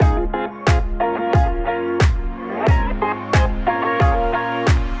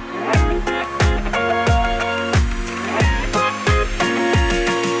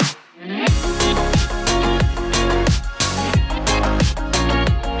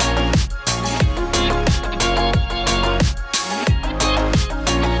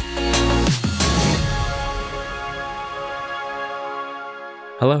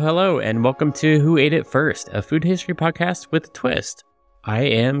Hello, hello, and welcome to Who Ate It First, a food history podcast with a twist. I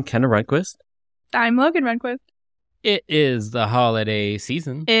am Kenna Rundquist. I'm Logan Rundquist. It is the holiday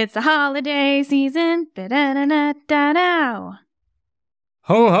season. It's the holiday season. Da-da-da-da-da-da.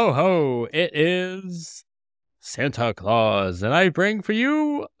 Ho, ho, ho. It is Santa Claus, and I bring for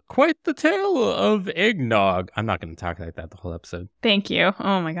you quite the tale of eggnog. I'm not going to talk like that the whole episode. Thank you.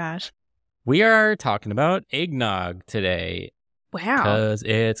 Oh my gosh. We are talking about eggnog today. Wow. Because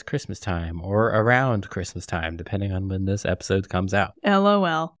it's Christmas time or around Christmas time, depending on when this episode comes out.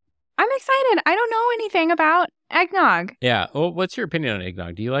 LOL. I'm excited. I don't know anything about eggnog. Yeah. Well, what's your opinion on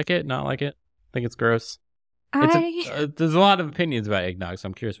eggnog? Do you like it? Not like it? Think it's gross? There's a lot of opinions about eggnog, so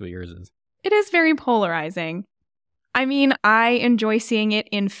I'm curious what yours is. It is very polarizing. I mean, I enjoy seeing it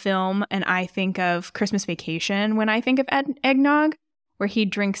in film, and I think of Christmas Vacation when I think of eggnog, where he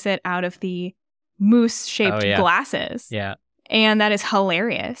drinks it out of the moose-shaped glasses. Yeah. And that is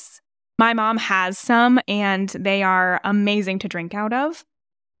hilarious. My mom has some, and they are amazing to drink out of.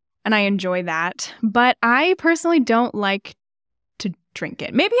 And I enjoy that. But I personally don't like to drink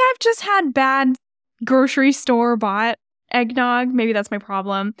it. Maybe I've just had bad grocery store bought eggnog. Maybe that's my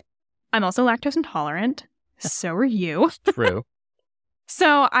problem. I'm also lactose intolerant. So are you. True.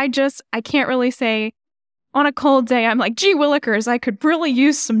 So I can't really say on a cold day, I'm like, gee willikers, I could really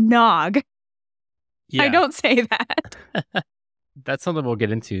use some nog. Yeah. I don't say that. That's something we'll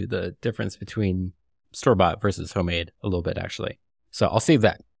get into, the difference between store-bought versus homemade a little bit, actually. So I'll save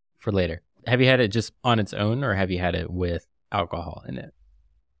that for later. Have you had it just on its own, or have you had it with alcohol in it?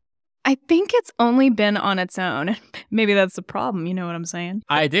 I think it's only been on its own. Maybe that's the problem. You know what I'm saying?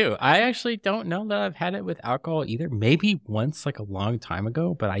 I do. I actually don't know that I've had it with alcohol either. Maybe once, like a long time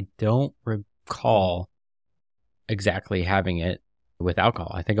ago, but I don't recall exactly having it with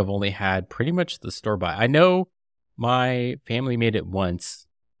alcohol. I think I've only had pretty much the store-bought. I know my family made it once,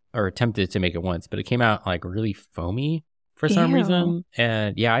 or attempted to make it once, but it came out like really foamy for some reason.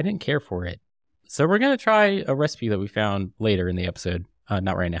 And yeah, I didn't care for it. So we're going to try a recipe that we found later in the episode.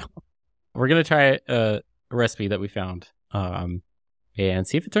 Not right now. We're going to try a recipe that we found and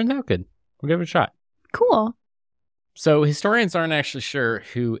see if it turns out good. We'll give it a shot. Cool. So historians aren't actually sure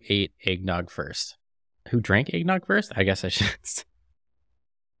who ate eggnog first. Who drank eggnog first? I guess I should.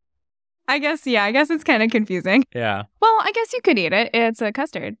 I guess it's kind of confusing. Yeah. Well, I guess you could eat it. It's a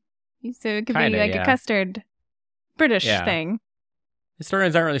custard. So it could be like a custard British thing.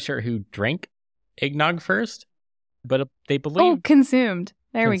 Historians aren't really sure who drank eggnog first, but they believe... Oh, consumed.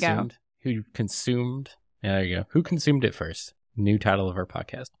 We go. Who consumed... Yeah, there you go. Who consumed it first? New title of our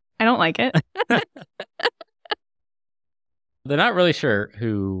podcast. I don't like it. They're not really sure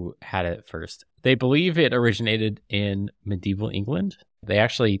who had it first. They believe it originated in medieval England. They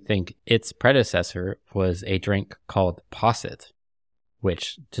actually think its predecessor was a drink called posset,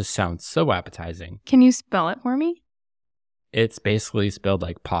 which just sounds so appetizing. Can you spell it for me? It's basically spelled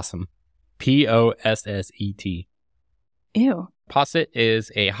like possum. Posset. Ew. Posset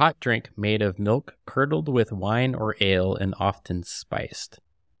is a hot drink made of milk curdled with wine or ale and often spiced.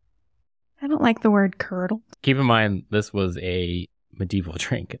 I don't like the word curdled. Keep in mind, this was a medieval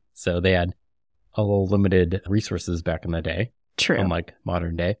drink, so they had a little limited resources back in the day. True. Unlike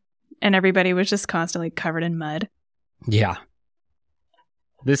modern day. And everybody was just constantly covered in mud. Yeah.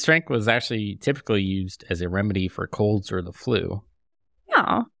 This drink was actually typically used as a remedy for colds or the flu.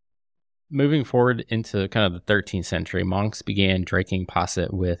 Oh. Moving forward into kind of the 13th century, monks began drinking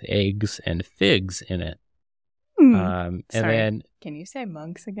posset with eggs and figs in it. And Sorry. Then... Can you say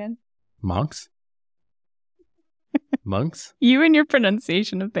monks again? Monks? Monks? You and your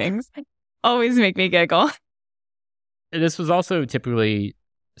pronunciation of things always make me giggle. This was also typically,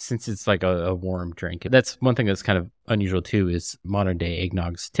 since it's like a warm drink, that's one thing that's kind of unusual too, is modern day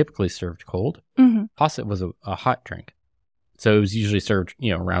eggnog's typically served cold. Mm-hmm. Posset was a hot drink. So it was usually served,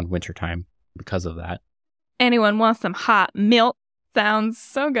 around wintertime because of that. Anyone wants some hot milk? Sounds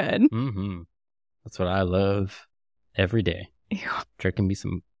so good. Mm-hmm. That's what I love every day. Ew. Drinking me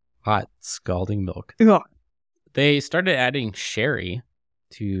some hot, scalding milk. Ew. They started adding sherry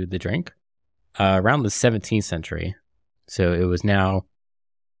to the drink around the 17th century. So it was now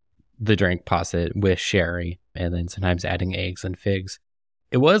the drink posset with sherry, and then sometimes adding eggs and figs.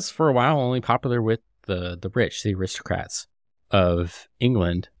 It was for a while only popular with the rich, the aristocrats of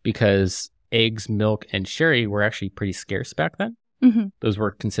England, because eggs, milk, and sherry were actually pretty scarce back then. Mm-hmm. Those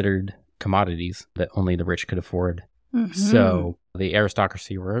were considered commodities that only the rich could afford. Mm-hmm. So the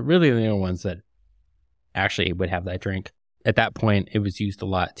aristocracy were really the only ones that actually would have that drink. At that point, it was used a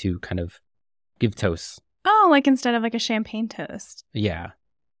lot to kind of give toasts. Oh, like instead of like a champagne toast. Yeah.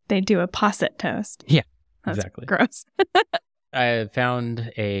 They do a posset toast. Yeah, That's exactly. Gross. I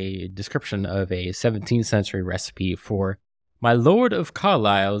found a description of a 17th century recipe for my Lord of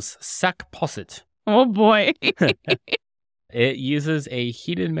Carlisle's sack posset. Oh, boy. It uses a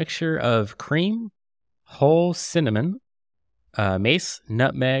heated mixture of cream, whole cinnamon, mace,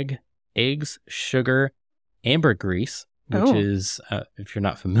 nutmeg, eggs, sugar, ambergris, which is, if you're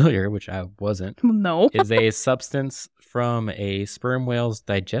not familiar, which I wasn't, No. is a substance from a sperm whale's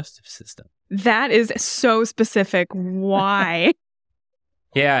digestive system. That is so specific. Why?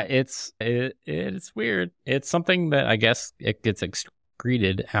 Yeah, it's weird. It's something that I guess it gets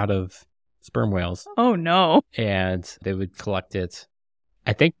excreted out of sperm whales, Oh, no. and they would collect it.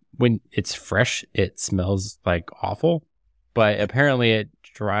 I think when it's fresh, it smells like awful, but apparently it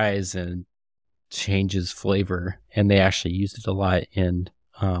dries and changes flavor, and they actually used it a lot in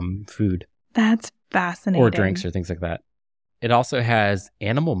food That's fascinating. or drinks or things like that. It also has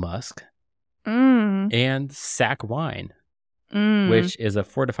animal musk and sack wine, which is a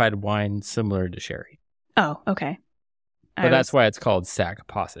fortified wine similar to sherry. Oh, okay. But that's why it's called sack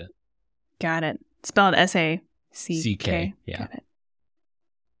posset. Got it. Spelled S-A-C-K. Yeah. Got it.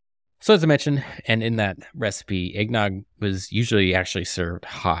 So as I mentioned, and in that recipe, eggnog was usually actually served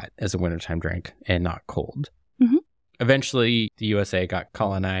hot as a wintertime drink and not cold. Mm-hmm. Eventually, the USA got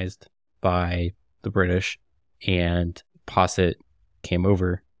colonized by the British, and posset came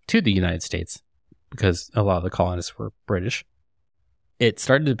over to the United States because a lot of the colonists were British. It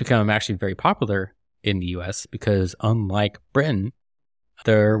started to become actually very popular in the US because, unlike Britain,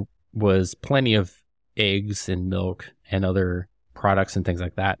 there was plenty of eggs and milk and other products and things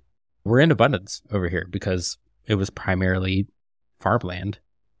like that were in abundance over here because it was primarily farmland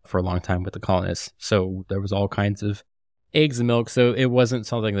for a long time with the colonists. So there was all kinds of eggs and milk. So it wasn't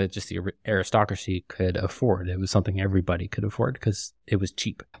something that just the aristocracy could afford. It was something everybody could afford because it was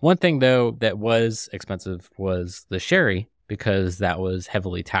cheap. One thing, though, that was expensive was the sherry, because that was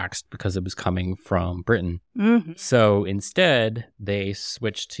heavily taxed because it was coming from Britain. Mm-hmm. So instead, they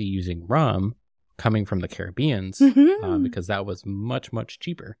switched to using rum coming from the Caribbeans because that was much, much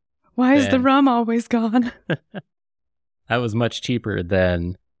cheaper. Why is the rum always gone? That was much cheaper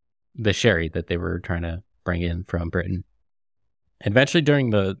than the sherry that they were trying to bring in from Britain. Eventually, during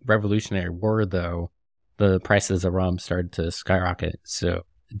the Revolutionary War, though, the prices of rum started to skyrocket. So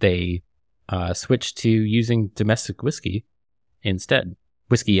they switched to using domestic whiskey instead.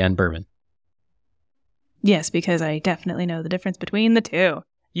 Whiskey and bourbon. Yes, because I definitely know the difference between the two.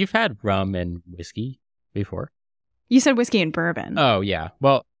 You've had rum and whiskey before. You said whiskey and bourbon. Oh, yeah.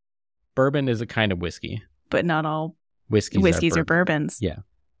 Well, bourbon is a kind of whiskey. But not all whiskeys are bourbons. Yeah.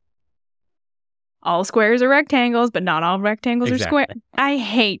 All squares are rectangles, but not all rectangles are square. I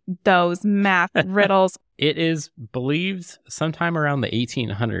hate those math riddles. It is believed sometime around the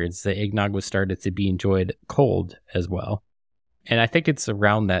 1800s that eggnog was started to be enjoyed cold as well. And I think it's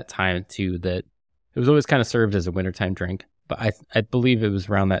around that time, too, that it was always kind of served as a wintertime drink. But I believe it was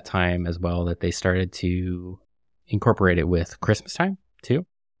around that time as well that they started to incorporate it with Christmas time, too.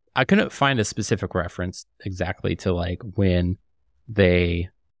 I couldn't find a specific reference exactly to like when they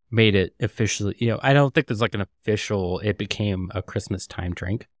made it officially. I don't think there's like an official, it became a Christmas time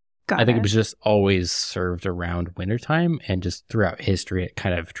drink. I think it was just always served around wintertime, and just throughout history, it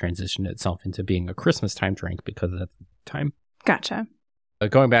kind of transitioned itself into being a Christmas time drink because of that time. Gotcha.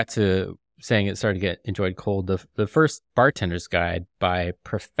 Going back to saying it started to get enjoyed cold, the first bartender's guide by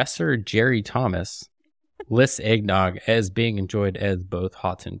Professor Jerry Thomas lists eggnog as being enjoyed as both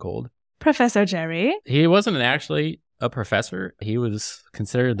hot and cold. Professor Jerry? He wasn't actually a professor. He was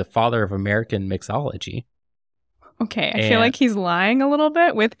considered the father of American mixology. Okay, I feel like he's lying a little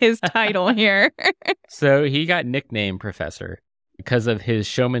bit with his title here. So he got nicknamed Professor because of his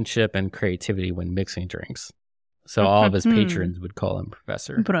showmanship and creativity when mixing drinks. So all of his patrons would call him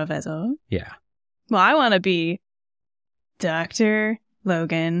Professor. Professor? Yeah. Well, I want to be Dr.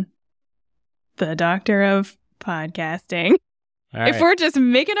 Logan, the doctor of podcasting. Right. If we're just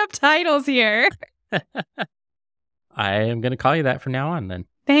making up titles here. I am going to call you that from now on then.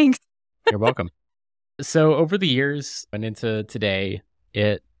 Thanks. You're welcome. So over the years and into today,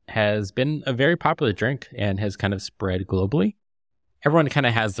 it has been a very popular drink and has kind of spread globally. Everyone kind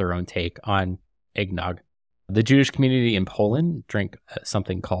of has their own take on eggnog. The Jewish community in Poland drink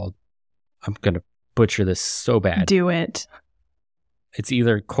something called, I'm going to butcher this so bad. Do it. It's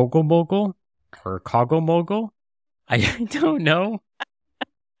either kogomogel or kogomogel. I don't know.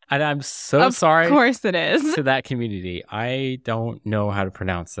 And I'm so sorry. Of course it is. To that community. I don't know how to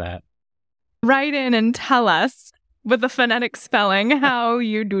pronounce that. Write in and tell us with the phonetic spelling how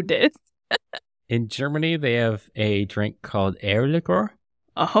you do this. In Germany, they have a drink called Ehrlichor.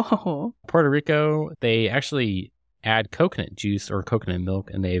 Oh. Puerto Rico, they actually add coconut juice or coconut milk,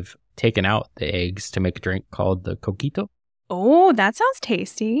 and they've taken out the eggs to make a drink called the coquito. Oh, that sounds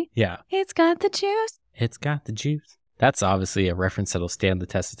tasty. Yeah. It's got the juice. It's got the juice. That's obviously a reference that'll stand the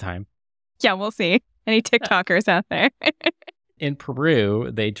test of time. Yeah, we'll see. Any TikTokers out there? In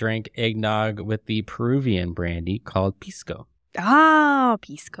Peru, they drink eggnog with the Peruvian brandy called pisco. Ah,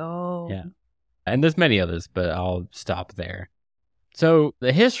 pisco. Yeah. And there's many others, but I'll stop there. So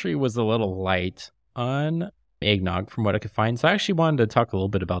the history was a little light on eggnog from what I could find. So I actually wanted to talk a little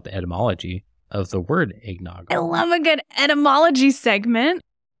bit about the etymology of the word eggnog. I love a good etymology segment.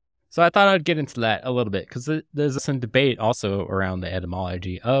 So I thought I'd get into that a little bit because there's some debate also around the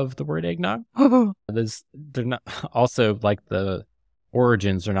etymology of the word eggnog. They're not also like the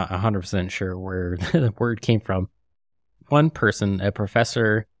origins are not 100% sure where the word came from. One person, a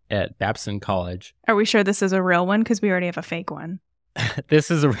professor at Babson College. Are we sure this is a real one? Because we already have a fake one. This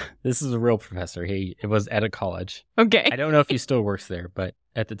is a real professor. It was at a college. Okay. I don't know if he still works there, but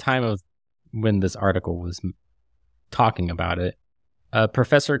at the time of when this article was talking about it, a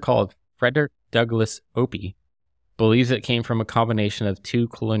professor called Frederick Douglass Opie believes it came from a combination of two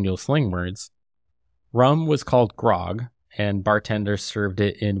colonial slang words. Rum was called grog, and bartenders served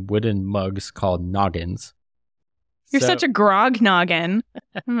it in wooden mugs called noggins. You're such a grog noggin.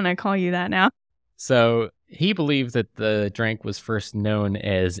 I'm going to call you that now. So he believed that the drink was first known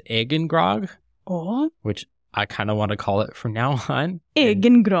as egg and grog, which I kind of want to call it from now on. Egg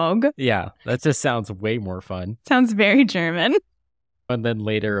and grog. Yeah, that just sounds way more fun. Sounds very German. And then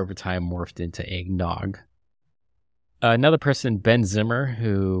later, over time, morphed into eggnog. Another person, Ben Zimmer,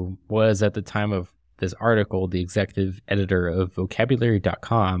 who was at the time of this article the executive editor of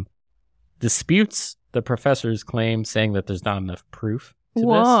vocabulary.com, disputes the professor's claim, saying that there's not enough proof to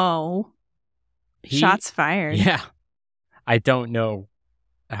Whoa. this. Shots fired. Yeah. I don't know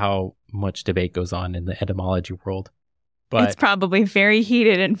how much debate goes on in the etymology world, but it's probably very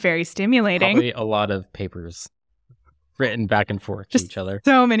heated and very stimulating. Probably a lot of papers written back and forth to each other.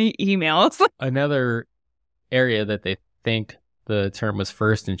 So many emails. Another area that they think the term was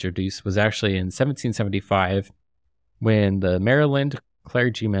first introduced was actually in 1775 when the Maryland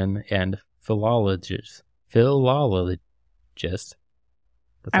clergyman and philologist, that's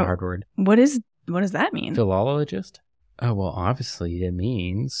a hard word. What does that mean? Philologist? Oh, well, obviously it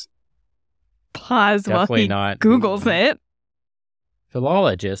means... Pause while he Googles it.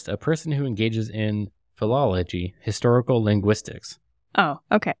 Philologist, a person who engages in philology, historical linguistics. Oh,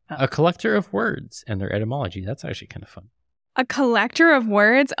 okay. A collector of words and their etymology. That's actually kind of fun. A collector of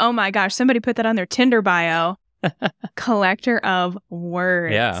words? Oh my gosh, somebody put that on their Tinder bio. Collector of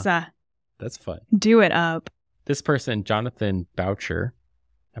words. Yeah, that's fun. Do it up. This person, Jonathan Boucher,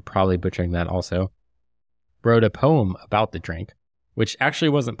 I'm probably butchering that also, wrote a poem about the drink, which actually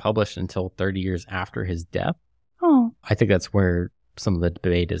wasn't published until 30 years after his death. Oh. I think that's where some of the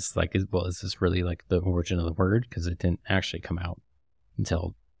debate is like, is this really like the origin of the word? Because it didn't actually come out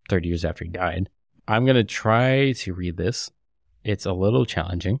until 30 years after he died. I'm going to try to read this. It's a little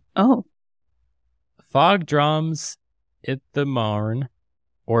challenging. Oh. Fog drums at the morn,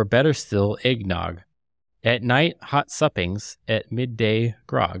 or better still, eggnog. At night, hot suppings. At midday,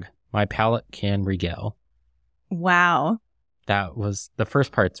 grog. My palate can regale. Wow. That was, the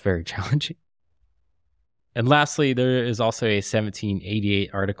first part's very challenging. And lastly, there is also a 1788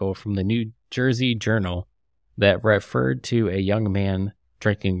 article from the New Jersey Journal that referred to a young man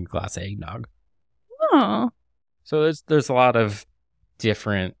drinking a glass of eggnog. Oh. So there's a lot of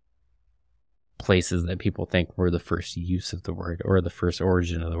different places that people think were the first use of the word or the first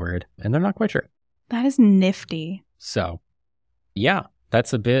origin of the word, and they're not quite sure. That is nifty. So, yeah,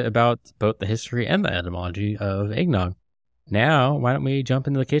 that's a bit about both the history and the etymology of eggnog. Now, why don't we jump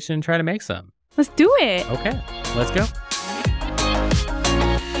into the kitchen and try to make some? Let's do it. Okay, let's go.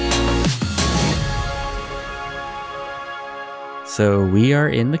 So we are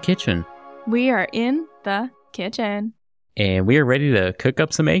in the kitchen. We are in the kitchen. And we are ready to cook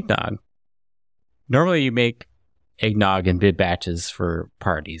up some eggnog. Normally you make eggnog in big batches for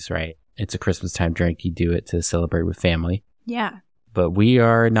parties, right? It's a Christmas time drink. You do it to celebrate with family. Yeah. But we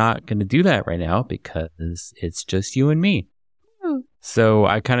are not going to do that right now because it's just you and me. Ooh. So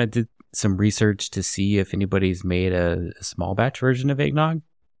I kind of did some research to see if anybody's made a small batch version of eggnog.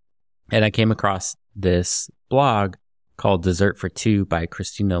 And I came across this blog called Dessert for Two by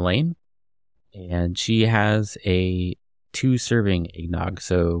Christina Lane. And she has a 2-serving eggnog.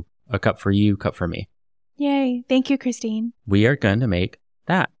 So a cup for you, cup for me. Yay. Thank you, Christine. We are going to make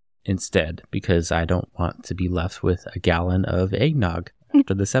that instead because I don't want to be left with a gallon of eggnog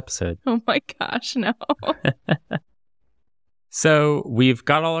after this episode. Oh my gosh, no. So we've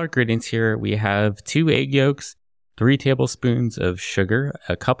got all our ingredients here. We have 2 egg yolks, 3 tablespoons of sugar,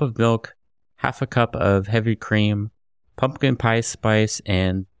 a cup of milk, half a cup of heavy cream, pumpkin pie spice,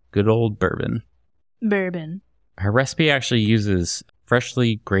 and good old bourbon. Bourbon. Her recipe actually uses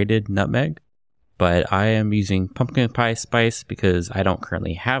freshly grated nutmeg, but I am using pumpkin pie spice because I don't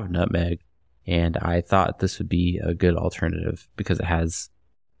currently have nutmeg, and I thought this would be a good alternative because it has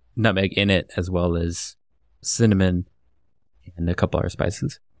nutmeg in it as well as cinnamon and a couple other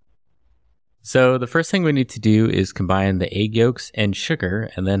spices. So the first thing we need to do is combine the egg yolks and sugar,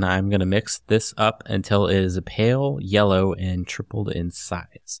 and then I'm going to mix this up until it is a pale yellow and tripled in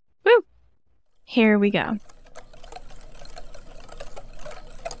size. Woo! Here we go.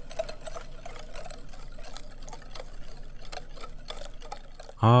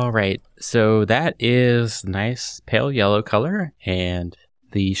 All right, so that is nice pale yellow color, and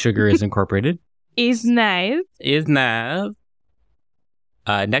the sugar is incorporated. Is nice. Is nice.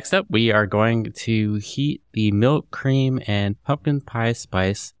 Next up, we are going to heat the milk, cream, and pumpkin pie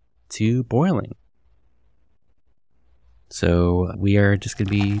spice to boiling. So we are just going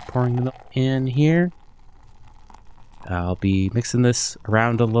to be pouring the milk in here. I'll be mixing this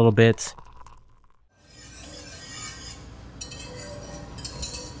around a little bit.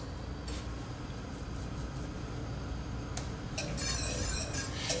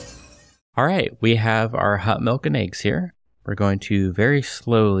 All right, we have our hot milk and eggs here. We're going to very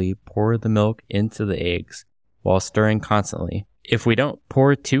slowly pour the milk into the eggs while stirring constantly. If we don't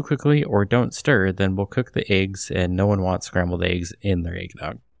pour too quickly or don't stir, then we'll cook the eggs, and no one wants scrambled eggs in their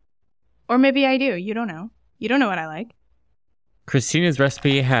eggnog. Or maybe I do. You don't know. You don't know what I like. Christina's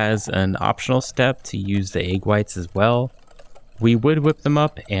recipe has an optional step to use the egg whites as well. We would whip them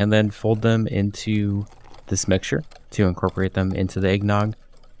up and then fold them into this mixture to incorporate them into the eggnog.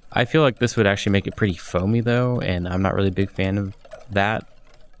 I feel like this would actually make it pretty foamy though, and I'm not really a big fan of that.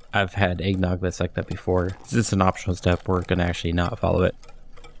 I've had eggnog that's like that before. This is an optional step. We're going to actually not follow it.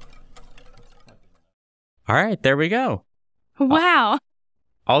 All right, there we go. Wow.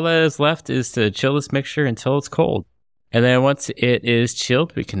 All that is left is to chill this mixture until it's cold. And then once it is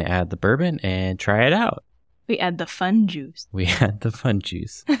chilled, we can add the bourbon and try it out. We add the fun juice.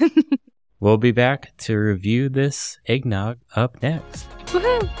 We'll be back to review this eggnog up next.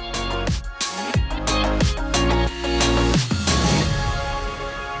 Woohoo!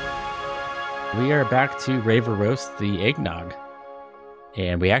 We are back to Raver Roast the eggnog.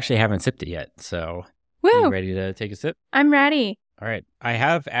 And we actually haven't sipped it yet, so Woo! You ready to take a sip? I'm ready. All right. I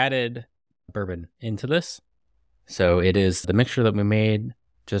have added bourbon into this. So it is the mixture that we made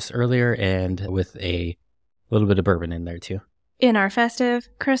just earlier and with a little bit of bourbon in there too. In our festive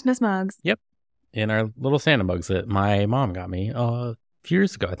Christmas mugs. Yep. In our little Santa mugs that my mom got me a few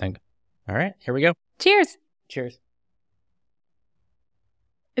years ago, I think. All right. Here we go. Cheers. Cheers.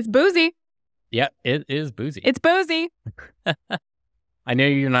 It's boozy. Yeah, it is boozy. It's boozy. I know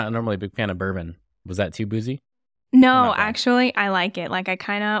you're not normally a big fan of bourbon. Was that too boozy? No, actually, I like it. Like, I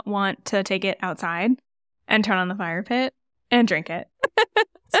kind of want to take it outside and turn on the fire pit and drink it.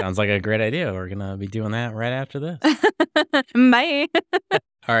 Sounds like a great idea. We're going to be doing that right after this. Bye.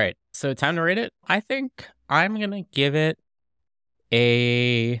 All right. So time to rate it. I think I'm going to give it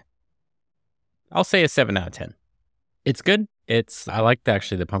I'll say a 7 out of 10. It's good. I like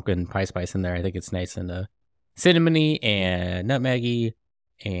actually the pumpkin pie spice in there. I think it's nice and cinnamony and nutmeggy.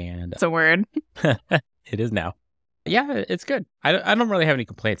 And it's a word. It is now. Yeah, it's good. I don't really have any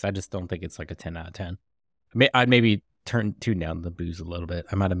complaints. I just don't think it's like a 10 out of 10. I'd maybe tune down the booze a little bit.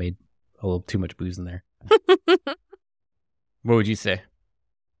 I might have made a little too much booze in there. What would you say?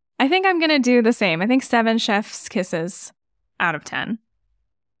 I think I'm going to do the same. I think 7 chef's kisses out of 10.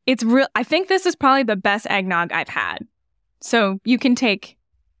 It's real. I think this is probably the best eggnog I've had. So you can take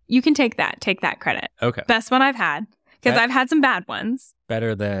that credit. Okay. Best one I've had, because I've had some bad ones.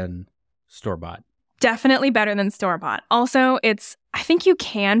 Better than store-bought. Definitely better than store-bought. Also, I think you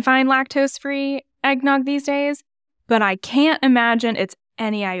can find lactose-free eggnog these days, but I can't imagine it's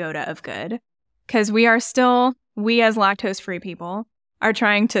any iota of good, because we as lactose-free people are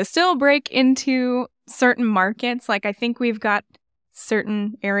trying to still break into certain markets. Like, I think we've got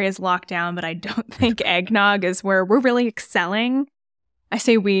certain areas locked down, but I don't think eggnog is where we're really excelling. I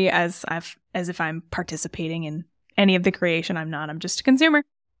say we as if I'm participating in any of the creation. I'm not. I'm just a consumer.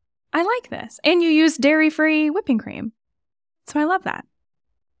 I like this. And you use dairy-free whipping cream. So I love that.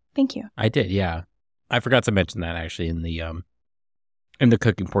 Thank you. I did, yeah. I forgot to mention that actually in the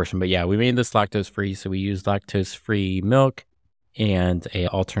cooking portion. But yeah, we made this lactose-free, so we used lactose-free milk and a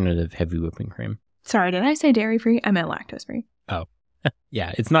alternative heavy whipping cream. Sorry, did I say dairy-free? I meant lactose-free. Oh.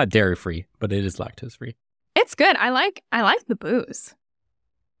 Yeah, it's not dairy-free, but it is lactose-free. It's good. I like the booze.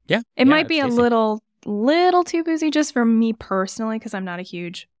 Yeah. It might be a little little too boozy just for me personally because I'm not a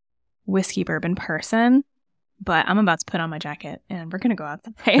huge whiskey bourbon person. But I'm about to put on my jacket and we're going to go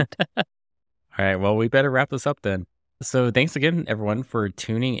outside. All right. Well, we better wrap this up then. So thanks again, everyone, for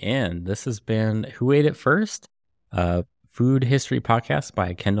tuning in. This has been Who Ate It First? Food History Podcast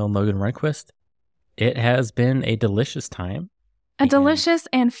by Kendall and Logan Runquist. It has been a delicious time. A delicious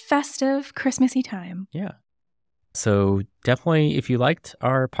and festive Christmassy time. Yeah. So definitely, if you liked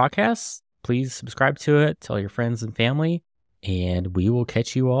our podcast, please subscribe to it, tell your friends and family, and we will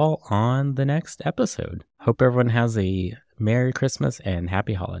catch you all on the next episode. Hope everyone has a Merry Christmas and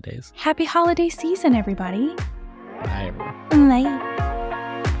Happy Holidays. Happy holiday season, everybody. Bye, everyone. Bye.